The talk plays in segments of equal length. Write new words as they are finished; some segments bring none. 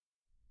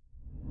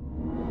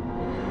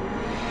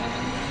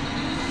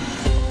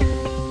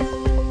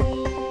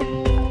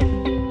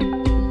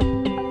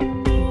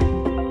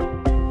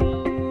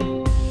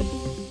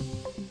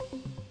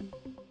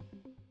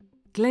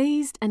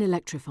Digitized and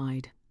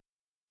electrified.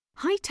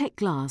 High-tech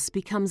glass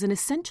becomes an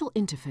essential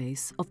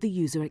interface of the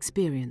user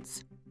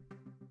experience.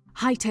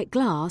 High-tech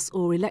glass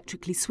or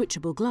electrically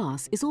switchable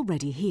glass is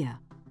already here.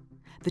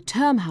 The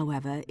term,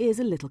 however, is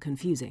a little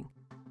confusing,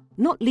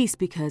 not least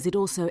because it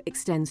also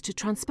extends to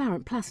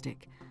transparent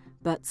plastic,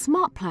 but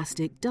smart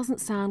plastic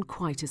doesn't sound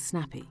quite as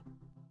snappy.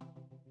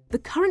 The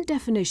current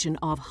definition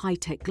of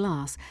high-tech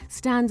glass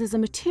stands as a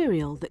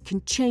material that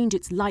can change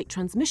its light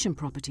transmission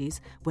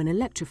properties when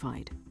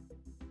electrified.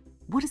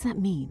 What does that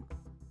mean?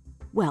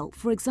 Well,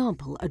 for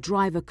example, a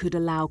driver could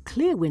allow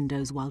clear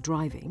windows while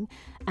driving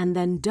and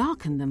then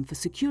darken them for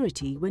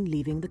security when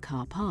leaving the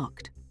car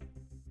parked.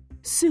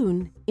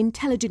 Soon,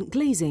 intelligent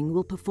glazing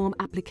will perform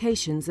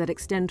applications that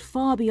extend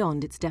far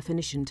beyond its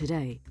definition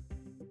today.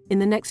 In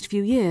the next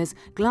few years,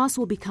 glass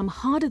will become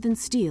harder than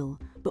steel,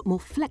 but more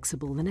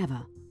flexible than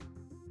ever.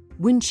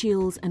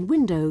 Windshields and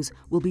windows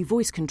will be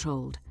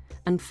voice-controlled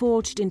and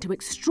forged into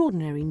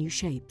extraordinary new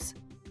shapes.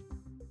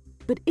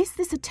 But is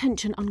this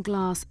attention on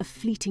glass a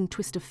fleeting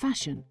twist of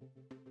fashion?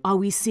 Are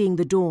we seeing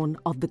the dawn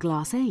of the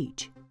glass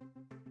age?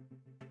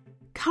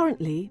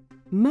 Currently,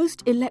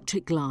 most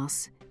electric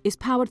glass is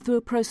powered through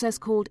a process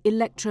called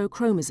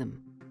electrochromism.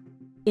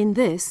 In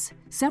this,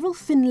 several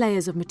thin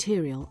layers of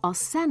material are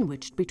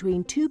sandwiched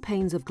between two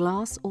panes of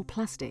glass or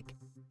plastic.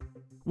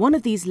 One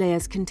of these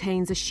layers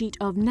contains a sheet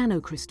of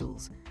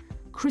nanocrystals,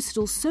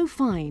 crystals so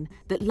fine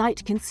that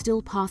light can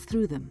still pass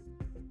through them.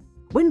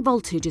 When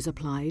voltage is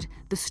applied,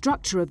 the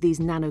structure of these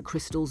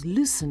nanocrystals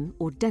loosen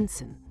or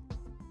densen.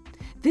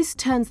 This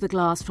turns the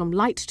glass from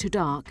light to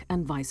dark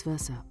and vice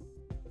versa.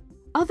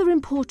 Other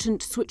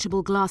important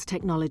switchable glass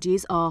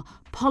technologies are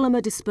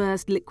polymer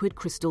dispersed liquid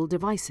crystal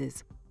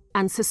devices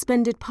and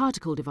suspended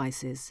particle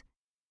devices.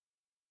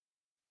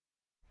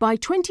 By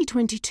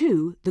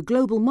 2022, the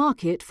global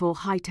market for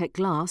high-tech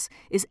glass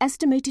is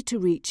estimated to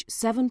reach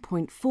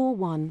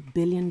 $7.41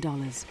 billion.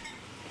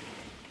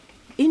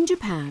 In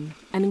Japan,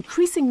 an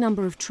increasing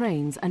number of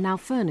trains are now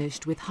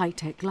furnished with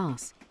high-tech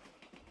glass.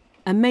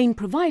 A main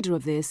provider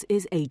of this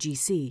is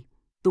AGC,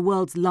 the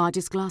world's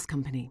largest glass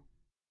company.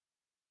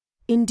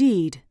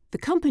 Indeed, the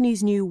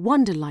company's new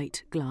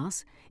Wonderlight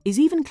glass is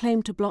even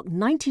claimed to block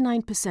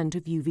 99%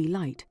 of UV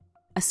light,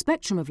 a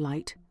spectrum of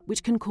light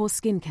which can cause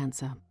skin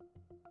cancer.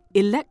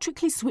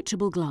 Electrically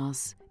switchable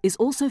glass is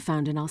also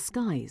found in our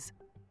skies.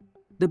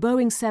 The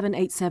Boeing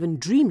 787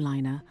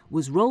 Dreamliner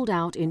was rolled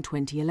out in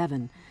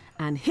 2011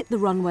 and hit the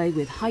runway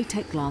with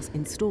high-tech glass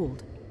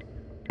installed.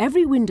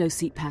 Every window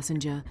seat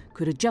passenger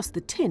could adjust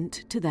the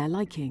tint to their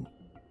liking.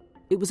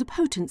 It was a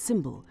potent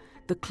symbol.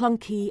 The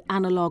clunky,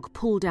 analog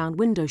pull-down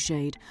window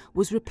shade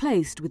was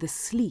replaced with a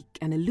sleek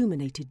and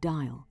illuminated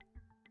dial.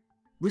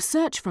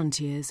 Research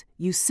frontiers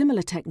use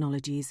similar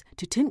technologies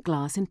to tint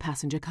glass in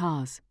passenger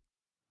cars.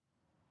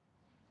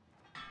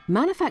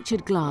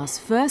 Manufactured glass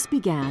first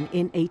began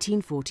in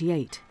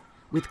 1848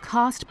 with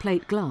cast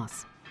plate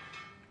glass.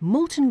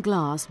 Molten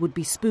glass would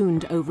be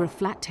spooned over a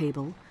flat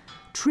table,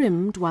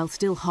 trimmed while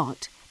still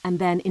hot, and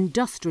then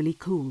industrially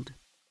cooled.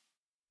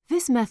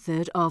 This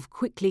method of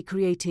quickly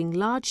creating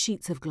large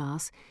sheets of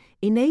glass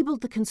enabled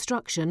the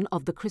construction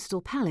of the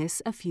Crystal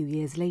Palace a few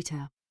years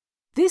later.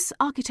 This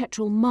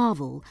architectural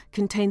marvel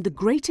contained the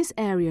greatest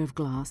area of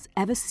glass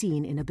ever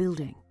seen in a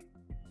building.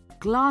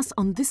 Glass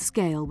on this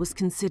scale was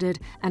considered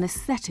an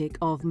aesthetic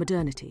of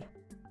modernity.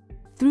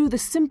 Through the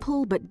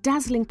simple but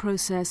dazzling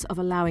process of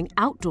allowing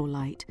outdoor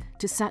light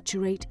to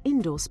saturate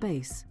indoor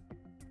space.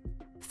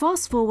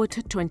 Fast forward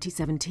to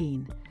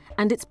 2017,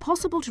 and it's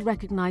possible to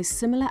recognize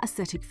similar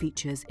aesthetic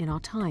features in our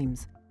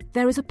times.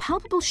 There is a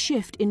palpable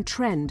shift in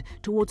trend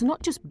towards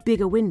not just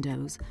bigger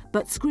windows,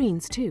 but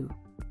screens too.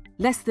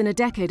 Less than a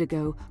decade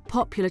ago,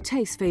 popular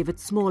taste favored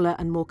smaller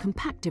and more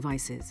compact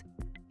devices.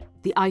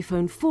 The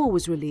iPhone 4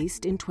 was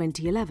released in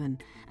 2011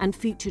 and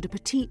featured a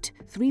petite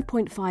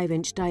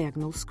 3.5-inch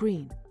diagonal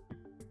screen.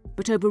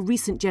 But over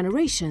recent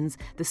generations,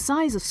 the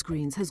size of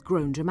screens has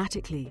grown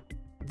dramatically.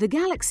 The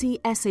Galaxy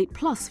S8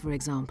 Plus, for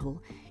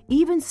example,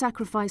 even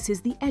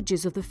sacrifices the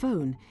edges of the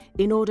phone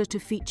in order to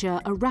feature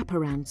a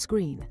wraparound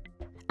screen.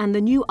 And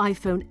the new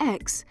iPhone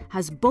X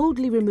has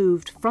boldly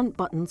removed front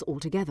buttons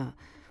altogether,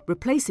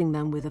 replacing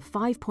them with a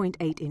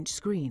 5.8-inch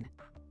screen.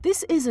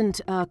 This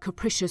isn't a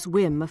capricious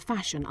whim of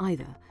fashion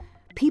either.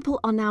 People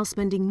are now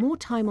spending more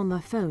time on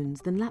their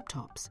phones than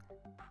laptops.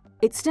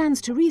 It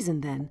stands to reason,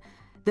 then,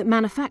 that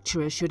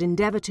manufacturers should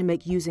endeavour to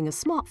make using a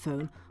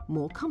smartphone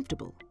more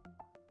comfortable.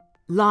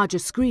 Larger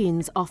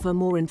screens offer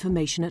more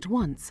information at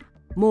once,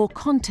 more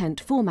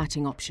content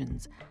formatting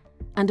options,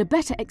 and a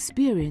better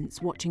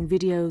experience watching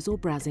videos or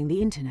browsing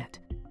the internet.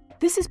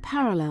 This is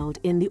paralleled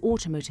in the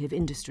automotive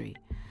industry,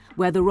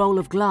 where the role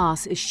of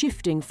glass is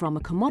shifting from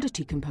a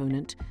commodity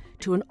component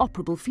to an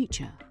operable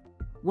feature,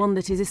 one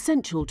that is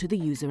essential to the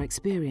user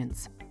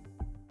experience.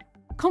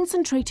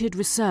 Concentrated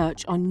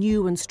research on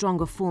new and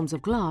stronger forms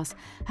of glass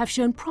have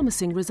shown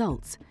promising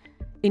results.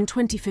 In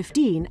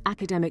 2015,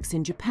 academics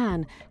in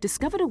Japan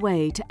discovered a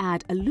way to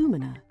add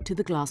alumina to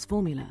the glass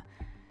formula,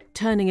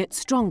 turning it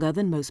stronger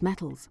than most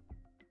metals.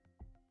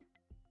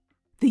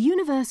 The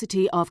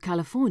University of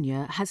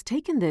California has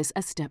taken this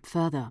a step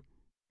further.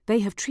 They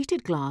have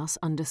treated glass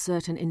under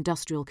certain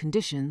industrial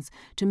conditions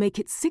to make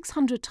it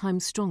 600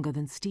 times stronger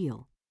than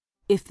steel.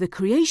 If the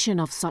creation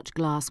of such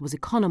glass was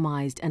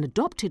economized and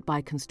adopted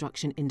by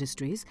construction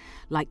industries,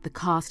 like the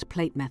cast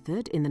plate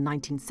method in the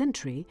 19th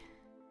century,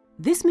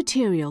 this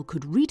material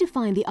could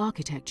redefine the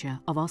architecture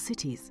of our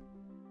cities.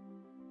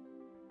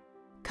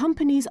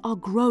 Companies are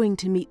growing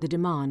to meet the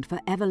demand for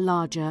ever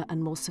larger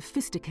and more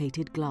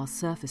sophisticated glass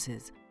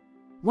surfaces.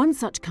 One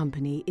such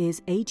company is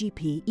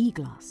AGP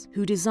eGlass,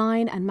 who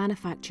design and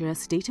manufacture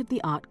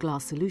state-of-the-art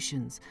glass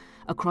solutions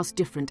across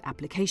different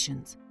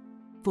applications.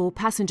 For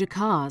passenger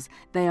cars,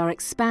 they are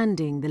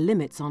expanding the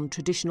limits on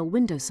traditional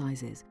window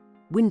sizes,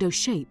 window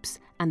shapes,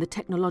 and the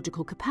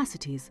technological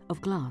capacities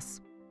of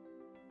glass.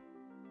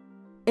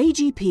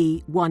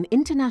 AGP won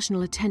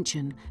international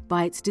attention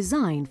by its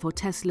design for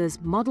Tesla's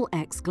Model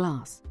X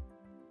glass.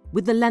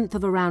 With the length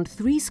of around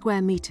 3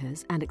 square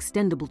meters and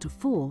extendable to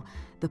 4,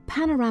 the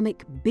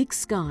panoramic Big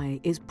Sky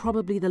is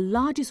probably the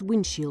largest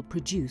windshield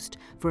produced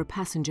for a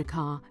passenger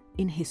car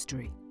in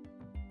history.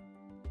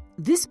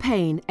 This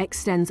pane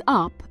extends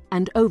up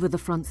and over the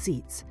front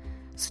seats,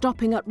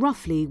 stopping at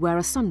roughly where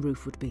a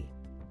sunroof would be.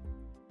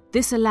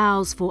 This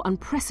allows for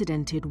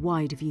unprecedented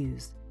wide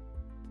views.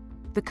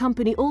 The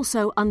company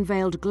also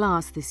unveiled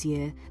glass this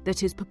year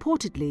that is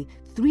purportedly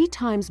 3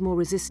 times more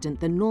resistant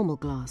than normal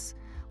glass,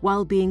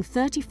 while being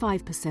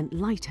 35%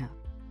 lighter.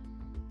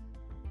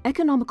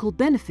 Economical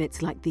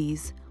benefits like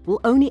these will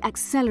only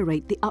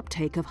accelerate the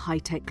uptake of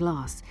high-tech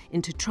glass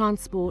into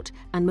transport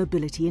and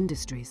mobility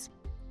industries.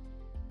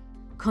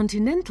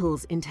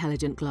 Continental's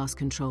intelligent glass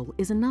control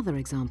is another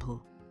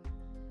example.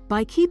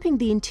 By keeping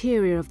the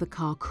interior of the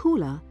car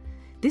cooler,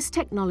 this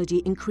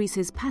technology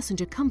increases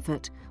passenger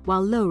comfort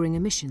while lowering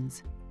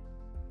emissions.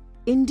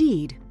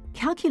 Indeed,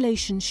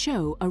 calculations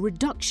show a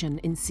reduction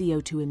in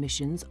CO2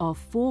 emissions of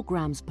 4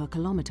 grams per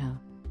kilometre.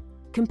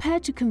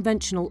 Compared to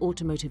conventional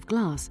automotive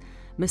glass,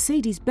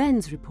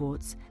 Mercedes-Benz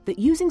reports that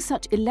using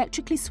such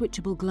electrically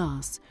switchable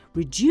glass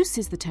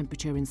reduces the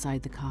temperature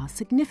inside the car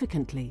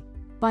significantly,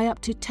 by up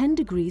to 10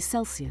 degrees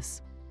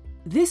Celsius.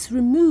 This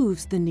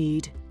removes the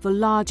need for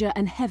larger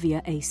and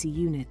heavier AC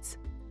units.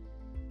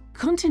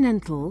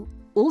 Continental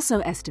also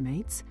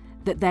estimates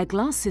that their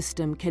glass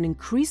system can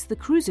increase the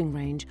cruising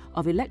range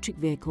of electric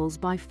vehicles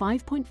by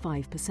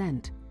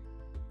 5.5%.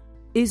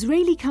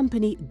 Israeli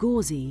company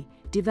Gauzy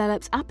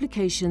develops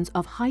applications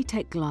of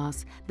high-tech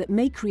glass that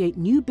may create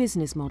new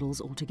business models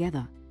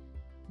altogether.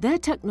 Their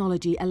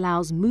technology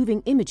allows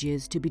moving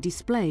images to be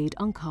displayed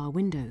on car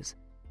windows.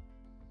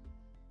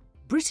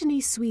 Brittany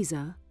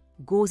Sweezer,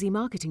 Gauzy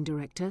marketing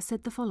director,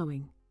 said the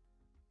following: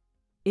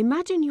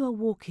 "Imagine you are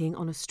walking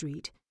on a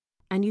street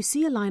and you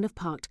see a line of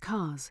parked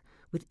cars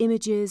with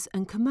images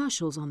and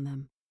commercials on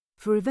them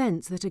for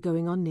events that are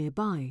going on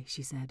nearby,"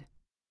 she said.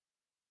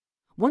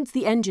 "Once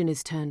the engine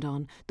is turned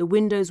on, the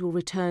windows will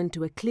return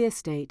to a clear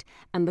state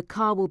and the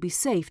car will be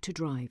safe to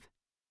drive."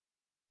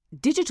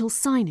 Digital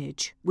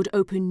signage would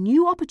open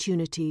new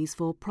opportunities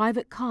for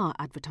private car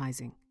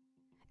advertising,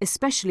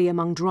 especially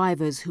among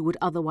drivers who would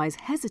otherwise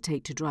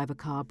hesitate to drive a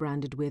car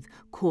branded with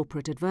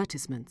corporate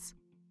advertisements.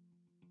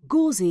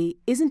 Gauzy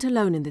isn't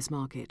alone in this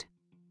market.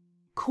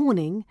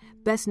 Corning,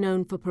 best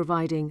known for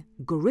providing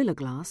Gorilla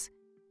Glass,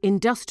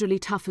 industrially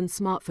toughened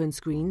smartphone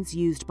screens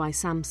used by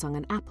Samsung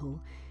and Apple,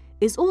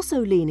 is also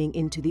leaning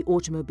into the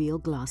automobile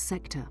glass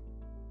sector.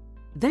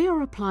 They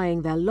are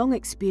applying their long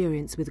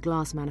experience with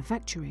glass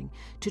manufacturing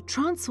to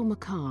transform a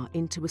car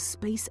into a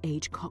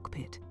space-age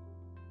cockpit.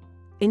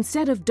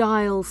 Instead of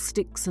dials,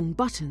 sticks and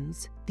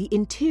buttons, the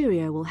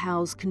interior will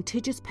house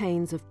contiguous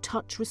panes of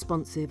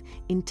touch-responsive,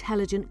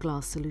 intelligent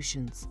glass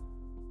solutions.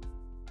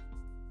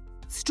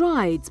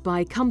 Strides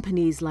by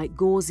companies like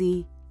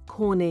Gauzy,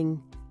 Corning,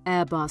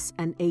 Airbus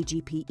and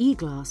AGP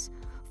eGlass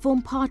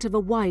form part of a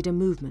wider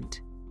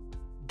movement.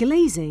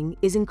 Glazing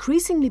is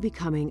increasingly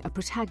becoming a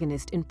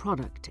protagonist in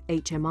product,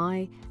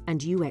 HMI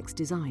and UX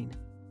design,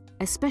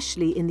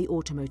 especially in the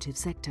automotive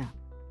sector.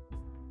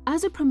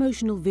 As a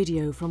promotional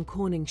video from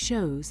Corning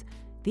shows,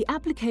 the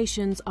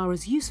applications are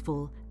as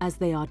useful as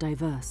they are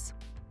diverse.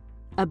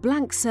 A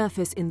blank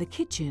surface in the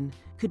kitchen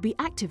could be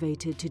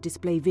activated to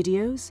display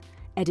videos,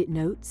 edit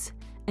notes,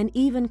 and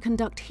even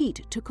conduct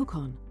heat to cook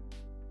on.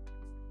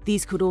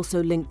 These could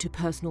also link to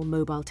personal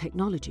mobile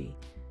technology,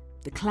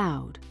 the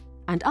cloud,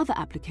 and other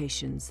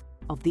applications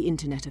of the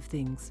Internet of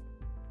Things.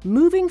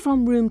 Moving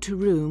from room to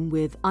room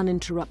with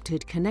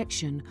uninterrupted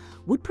connection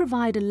would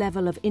provide a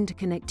level of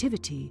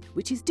interconnectivity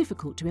which is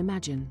difficult to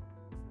imagine.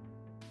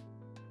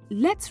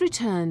 Let's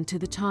return to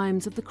the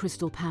times of the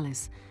Crystal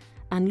Palace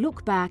and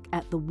look back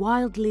at the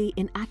wildly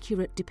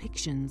inaccurate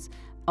depictions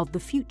of the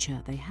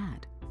future they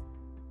had.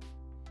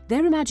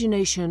 Their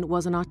imagination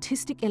was an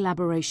artistic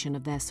elaboration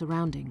of their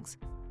surroundings.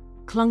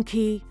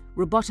 Clunky,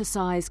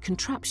 roboticized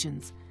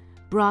contraptions,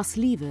 brass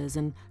levers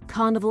and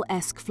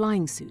carnival-esque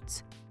flying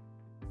suits.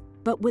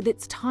 But with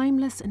its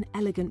timeless and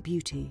elegant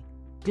beauty,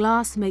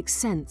 glass makes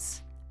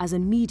sense as a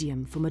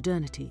medium for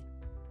modernity.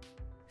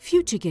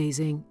 Future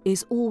gazing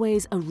is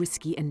always a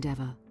risky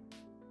endeavour.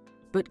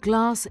 But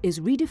glass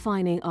is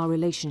redefining our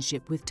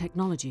relationship with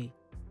technology.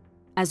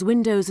 As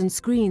windows and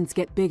screens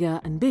get bigger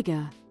and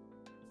bigger,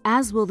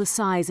 as will the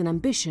size and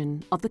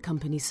ambition of the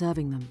company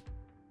serving them.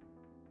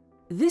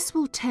 This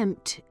will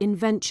tempt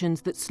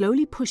inventions that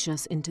slowly push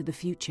us into the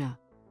future,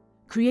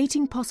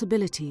 creating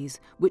possibilities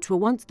which were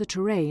once the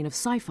terrain of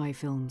sci-fi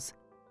films.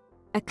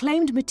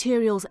 Acclaimed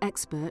materials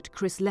expert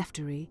Chris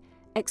Leftery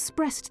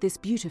expressed this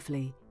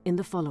beautifully in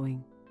the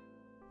following: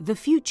 "The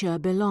future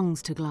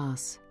belongs to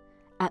glass.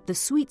 At the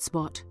sweet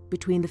spot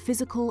between the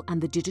physical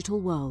and the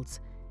digital worlds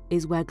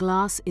is where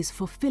glass is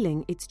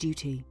fulfilling its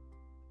duty.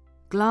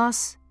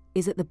 Glass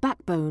is at the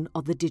backbone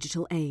of the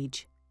digital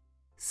age,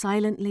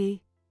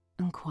 silently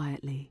and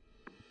quietly."